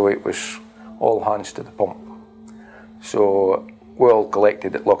 so it was all hands to the pump. So we all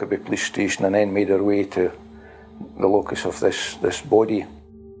collected at Lockerbie Police Station and then made our way to the locus of this body.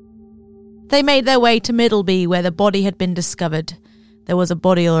 They made their way to Middleby, where the body had been discovered. There was a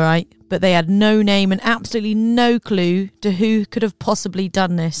body, all right, but they had no name and absolutely no clue to who could have possibly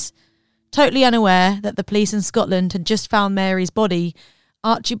done this. Totally unaware that the police in Scotland had just found Mary's body,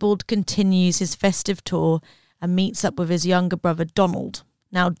 Archibald continues his festive tour and meets up with his younger brother, Donald.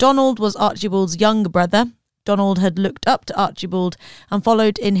 Now, Donald was Archibald's younger brother. Donald had looked up to Archibald and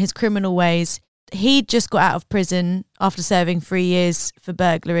followed in his criminal ways, He'd just got out of prison after serving 3 years for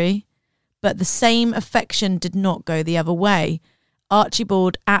burglary, but the same affection did not go the other way.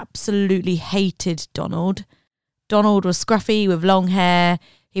 Archibald absolutely hated Donald. Donald was scruffy with long hair.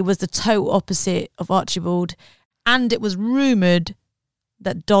 He was the total opposite of Archibald, and it was rumoured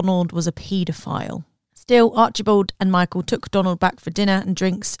that Donald was a paedophile. Still, Archibald and Michael took Donald back for dinner and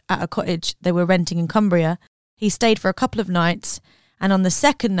drinks at a cottage they were renting in Cumbria. He stayed for a couple of nights, and on the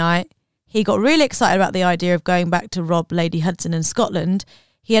second night, he got really excited about the idea of going back to rob Lady Hudson in Scotland.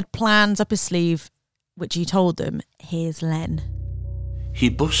 He had plans up his sleeve, which he told them. Here's Len. He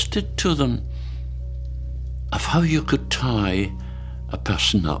boasted to them of how you could tie a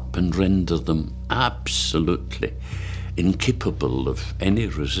person up and render them absolutely incapable of any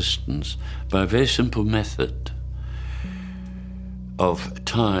resistance by a very simple method of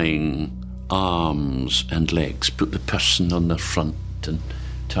tying arms and legs. Put the person on the front and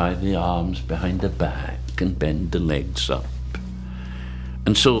tie the arms behind the back and bend the legs up.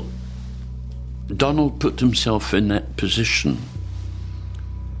 And so Donald put himself in that position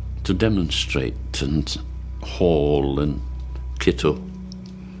to demonstrate, and Hall and Kitto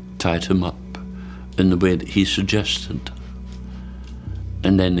tied him up in the way that he suggested.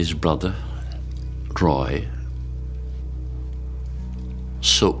 And then his brother, Roy,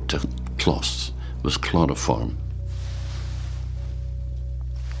 soaked a cloth with chloroform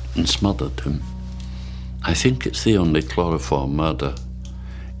and smothered him. I think it's the only chloroform murder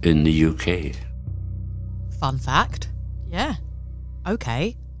in the UK. Fun fact. Yeah.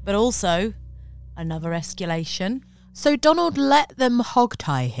 Okay. But also, another escalation. So Donald let them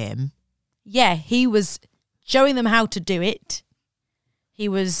hogtie him. Yeah, he was showing them how to do it. He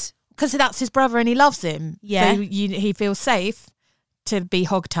was... Because that's his brother and he loves him. Yeah. So he feels safe to be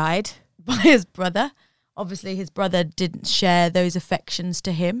hogtied. By his brother. Obviously, his brother didn't share those affections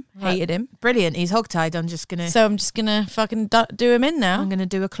to him. Right. Hated him. Brilliant. He's hogtied. I'm just going to fucking do him in now. I'm going to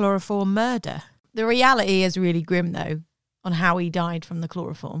do a chloroform murder. The reality is really grim, though, on how he died from the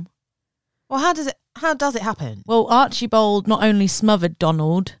chloroform. Well, how does it happen? Well, Archibald not only smothered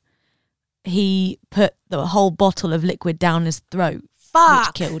Donald, he put the whole bottle of liquid down his throat. Fuck.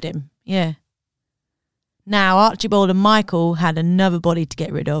 Which killed him. Yeah. Now, Archibald and Michael had another body to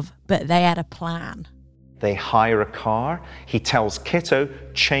get rid of, but they had a plan. They hire a car. He tells Kitto,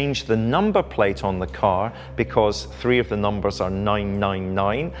 change the number plate on the car because 3 of the numbers are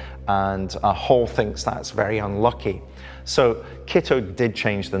 999, and Hall thinks that's very unlucky. So Kitto did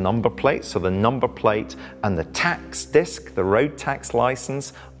change the number plate, so the number plate and the tax disc, the road tax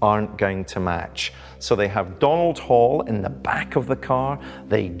license, aren't going to match. So they have Donald Hall in the back of the car.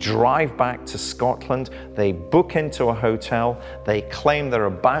 They drive back to Scotland. They book into a hotel. They claim they're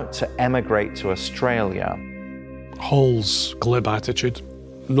about to emigrate to Australia. Hall's glib attitude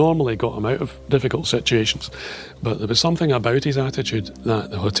normally got him out of difficult situations, but there was something about his attitude that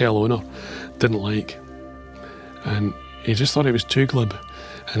the hotel owner didn't like. And he just thought he was too glib.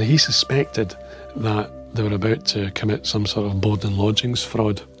 And he suspected that they were about to commit some sort of board and lodgings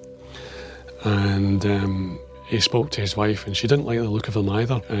fraud. And he spoke to his wife, and she didn't like the look of him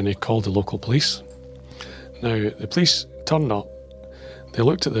either, and he called the local police. Now, the police turned up. They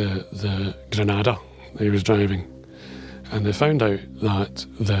looked at the Granada that he was driving, and they found out that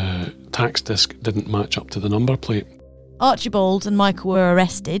the tax disc didn't match up to the number plate. Archibald and Michael were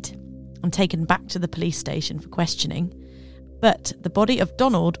arrested and taken back to the police station for questioning, but the body of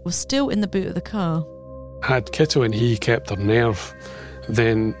Donald was still in the boot of the car. Had Kitto and he kept their nerve,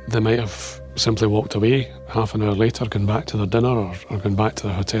 then they might have simply walked away half an hour later, gone back to their dinner or gone back to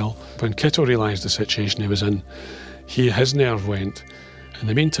the hotel. When Kitto realised the situation he was in, his nerve went. In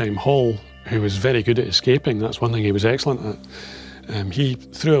the meantime, Hall, who was very good at escaping, that's one thing he was excellent at, he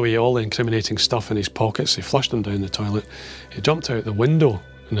threw away all the incriminating stuff in his pockets. He flushed them down the toilet. He jumped out the window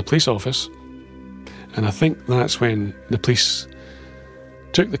in the police office, and I think that's when the police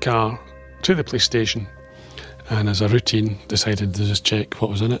took the car to the police station and, as a routine, decided to just check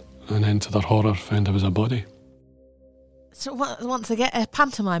what was in it, and then to their horror found there was a body. So once again, a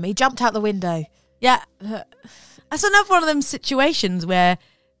pantomime, he jumped out the window. Yeah, that's another one of them situations where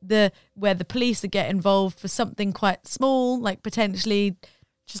the police get involved for something quite small, like potentially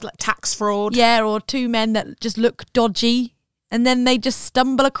just like tax fraud. Yeah, or 2 men that just look dodgy, and then they just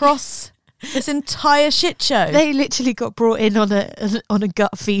stumble across this entire shit show. They literally got brought in on a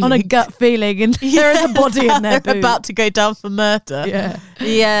gut feeling. On a gut feeling, and there is a body in their boot. They're about to go down for murder. Yeah.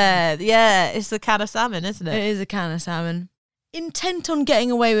 Yeah. It's a can of salmon, isn't it? It is a can of salmon. Intent on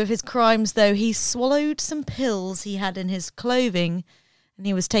getting away with his crimes, though, he swallowed some pills he had in his clothing, and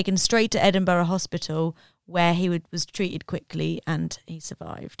he was taken straight to Edinburgh Hospital, where he was treated quickly and he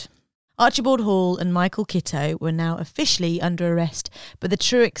survived. Archibald Hall and Michael Kitto were now officially under arrest, but the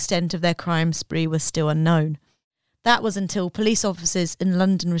true extent of their crime spree was still unknown. That was until police officers in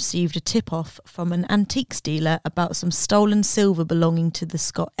London received a tip-off from an antiques dealer about some stolen silver belonging to the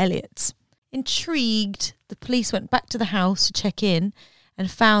Scott Elliots. Intrigued, the police went back to the house to check in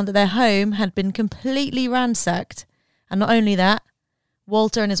and found that their home had been completely ransacked. And not only that,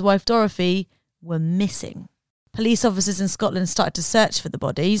 Walter and his wife Dorothy were missing. Police officers in Scotland started to search for the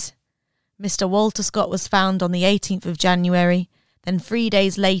bodies. Mr. Walter Scott was found on the 18th of January. Then 3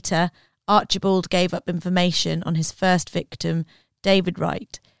 days later, Archibald gave up information on his first victim, David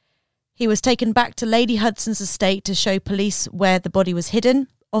Wright. He was taken back to Lady Hudson's estate to show police where the body was hidden.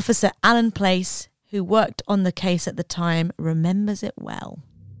 Officer Alan Place, who worked on the case at the time, remembers it well.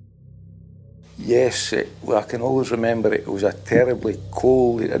 Yes, I can always remember it. It was a terribly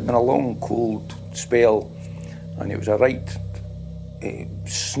cold, it had been a long cold spell, and it was a right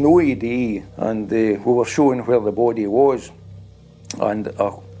snowy day, and we were showing where the body was, and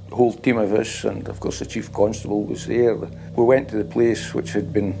a whole team of us, and of course the Chief Constable was there. We went to the place which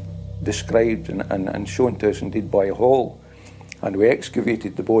had been described and shown to us indeed by Hall, and we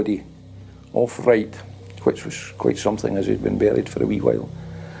excavated the body off Wright, which was quite something as he'd been buried for a wee while.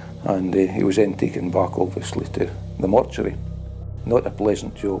 And he was then taken back, obviously, to the mortuary. Not a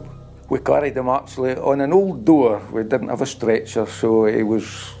pleasant job. We carried him actually on an old door. We didn't have a stretcher, so he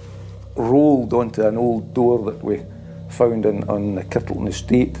was rolled onto an old door that we found on the Kirtleton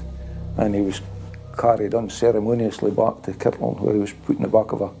estate, and he was carried unceremoniously back to Kirtleton, where he was put in the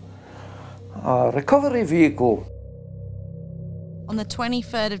back of a recovery vehicle. On the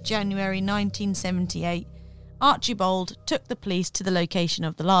 23rd of January 1978, Archibald took the police to the location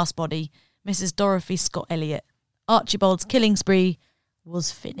of the last body, Mrs. Dorothy Scott Elliott. Archibald's killing spree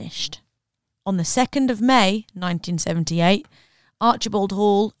was finished. On the 2nd of May 1978, Archibald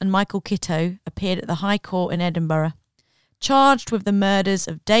Hall and Michael Kitto appeared at the High Court in Edinburgh, charged with the murders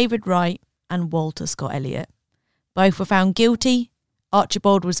of David Wright and Walter Scott Elliott. Both were found guilty.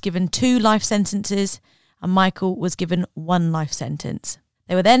 Archibald was given 2 life sentences and Michael was given 1 life sentence.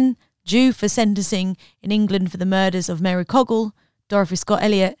 They were then due for sentencing in England for the murders of Mary Cogle, Dorothy Scott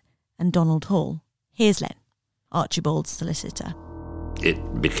Elliott and Donald Hall. Here's Len, Archibald's solicitor.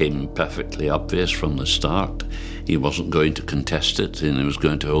 It became perfectly obvious from the start he wasn't going to contest it, and he was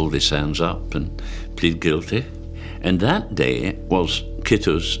going to hold his hands up and plead guilty. And that day was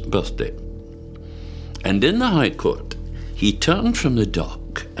Kitto's birthday. And in the High Court, he turned from the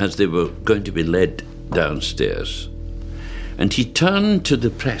dock as they were going to be led downstairs, and he turned to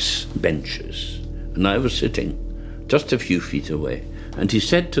the press benches, and I was sitting just a few feet away, and he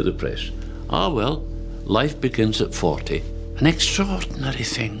said to the press, well, life begins at 40. An extraordinary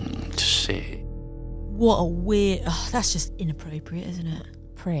thing to say. What a weird... that's just inappropriate, isn't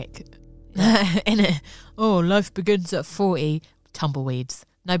it? Prick. Innit? Life begins at 40. Tumbleweeds.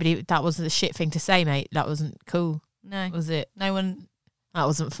 Nobody... That wasn't a shit thing to say, mate. That wasn't cool. No. Was it? No one... That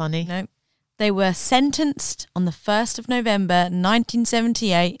wasn't funny. No. They were sentenced on the 1st of November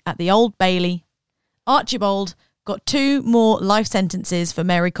 1978 at the Old Bailey. Archibald got 2 more life sentences for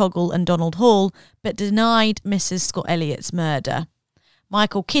Mary Cogle and Donald Hall, but denied Mrs. Scott Elliott's murder.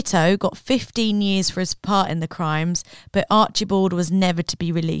 Michael Kitto got 15 years for his part in the crimes, but Archibald was never to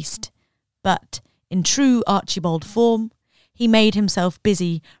be released. But in true Archibald form, he made himself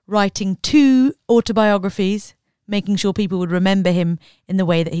busy writing 2 autobiographies, making sure people would remember him in the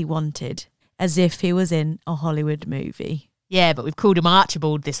way that he wanted, as if he was in a Hollywood movie. Yeah, but we've called him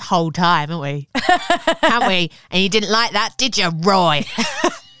Archibald this whole time, haven't we? Haven't we? And you didn't like that, did you, Roy?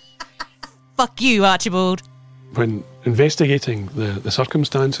 Fuck you, Archibald. When investigating the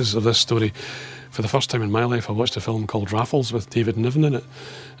circumstances of this story, for the first time in my life, I watched a film called Raffles with David Niven in it,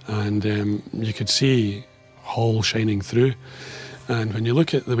 and you could see Hall shining through. And when you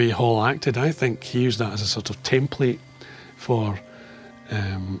look at the way Hall acted, I think he used that as a sort of template for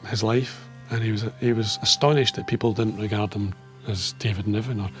his life. And he was astonished that people didn't regard him as David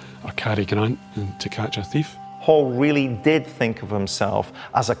Niven or Cary Grant in To Catch a Thief. Hall really did think of himself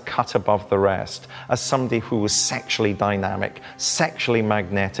as a cut above the rest, as somebody who was sexually dynamic, sexually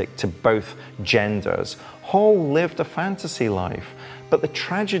magnetic to both genders. Hall lived a fantasy life. But the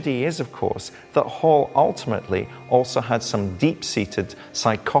tragedy is, of course, that Hall ultimately also had some deep-seated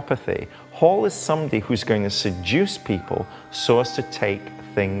psychopathy. Hall is somebody who's going to seduce people so as to take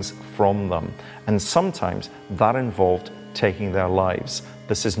things from them. And sometimes that involved taking their lives.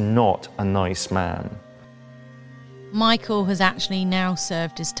 This is not a nice man. Michael has actually now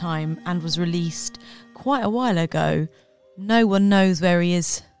served his time and was released quite a while ago. No one knows where he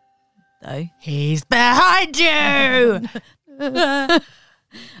is, though. He's behind you!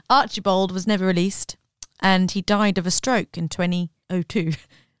 Archibald was never released, and he died of a stroke in 2002.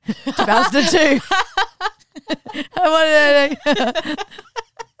 2002.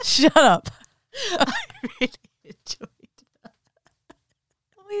 Shut up. I really enjoyed that.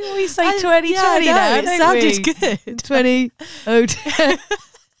 We say 2020 now. It sounded good. 2002.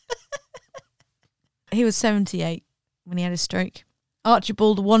 He was 78 when he had a stroke.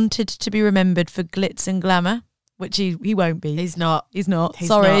 Archibald wanted to be remembered for glitz and glamour, which he won't be. He's not.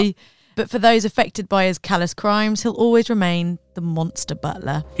 Sorry. Not. But for those affected by his callous crimes, he'll always remain the monster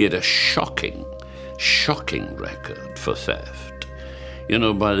butler. He had a shocking record for theft. You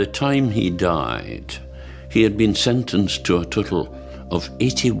know, by the time he died, he had been sentenced to a total of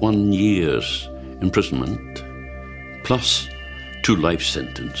 81 years imprisonment, plus 2 life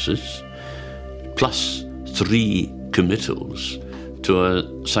sentences, plus 3 committals to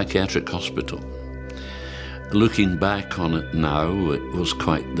a psychiatric hospital. Looking back on it now, it was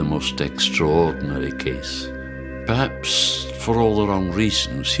quite the most extraordinary case. Perhaps for all the wrong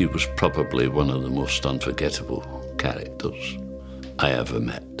reasons, he was probably one of the most unforgettable characters I ever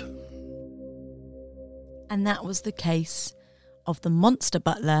met. And that was the case of the monster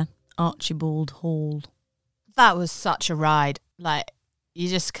butler, Archibald Hall. That was such a ride. Like, you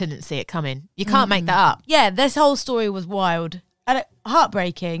just couldn't see it coming. You can't make that up. Yeah, this whole story was wild and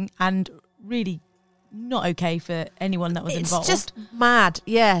heartbreaking and really not okay for anyone that was involved. It's just mad,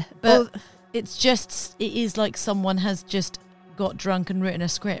 yeah. But it is like someone has just got drunk and written a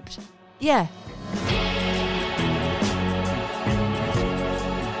script. Yeah.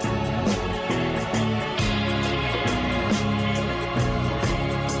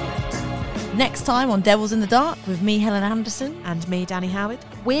 Next time on Devils in the Dark with me, Helen Anderson. And me, Danny Howard.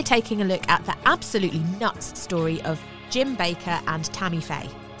 We're taking a look at the absolutely nuts story of Jim Baker and Tammy Faye.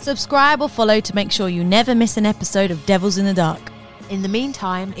 Subscribe or follow to make sure you never miss an episode of Devils in the Dark. In the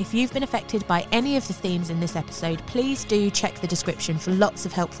meantime, if you've been affected by any of the themes in this episode, please do check the description for lots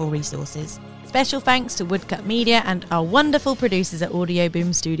of helpful resources. Special thanks to Woodcut Media and our wonderful producers at Audio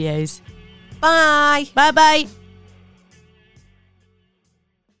Boom Studios. Bye! Bye-bye!